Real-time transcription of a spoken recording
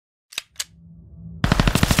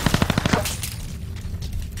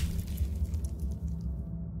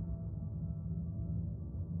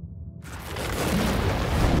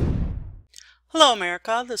Hello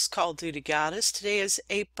America, this is Call of Duty Goddess. Today is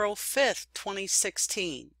April 5th,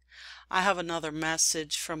 2016. I have another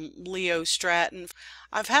message from Leo Stratton.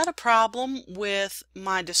 I've had a problem with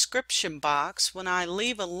my description box. When I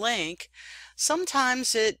leave a link,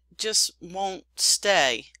 sometimes it just won't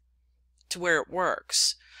stay to where it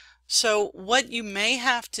works. So what you may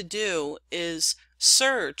have to do is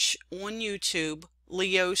search on YouTube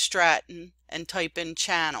Leo Stratton and type in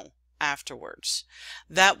channel afterwards.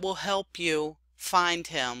 That will help you find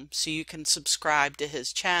him so you can subscribe to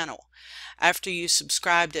his channel. After you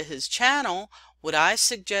subscribe to his channel, what I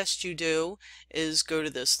suggest you do is go to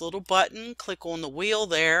this little button, click on the wheel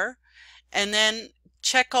there, and then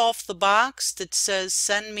check off the box that says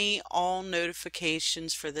send me all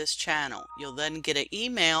notifications for this channel. You'll then get an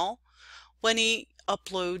email when he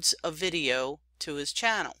uploads a video to his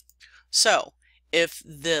channel. So if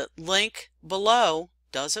the link below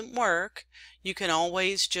doesn't work, you can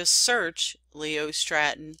always just search Leo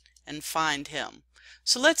Stratton and find him.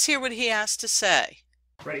 So let's hear what he has to say.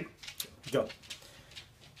 Ready? Go.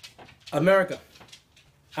 America,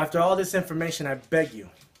 after all this information, I beg you,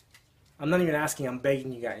 I'm not even asking, I'm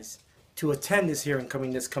begging you guys to attend this hearing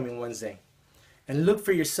this coming Wednesday and look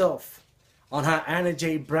for yourself on how Anna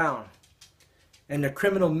J. Brown and the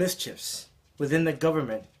criminal mischiefs within the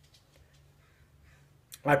government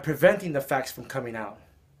are preventing the facts from coming out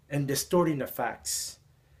and distorting the facts.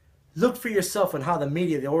 Look for yourself on how the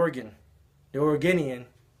media, the Oregonian,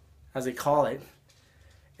 as they call it,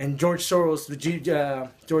 and George Soros,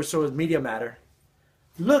 George Soros Media Matter.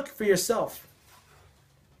 Look for yourself.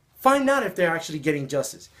 Find out if they're actually getting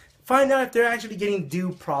justice. Find out if they're actually getting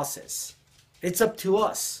due process. It's up to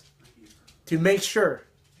us to make sure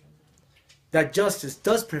that justice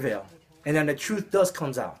does prevail and that the truth does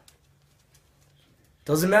comes out.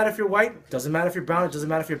 Doesn't matter if you're white, doesn't matter if you're brown, it doesn't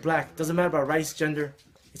matter if you're black, doesn't matter about race, gender.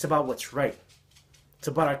 It's about what's right. It's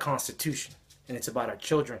about our Constitution, and it's about our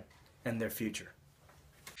children and their future.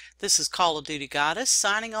 This is Call of Duty Goddess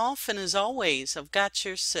signing off, and as always, I've got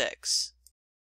your 6.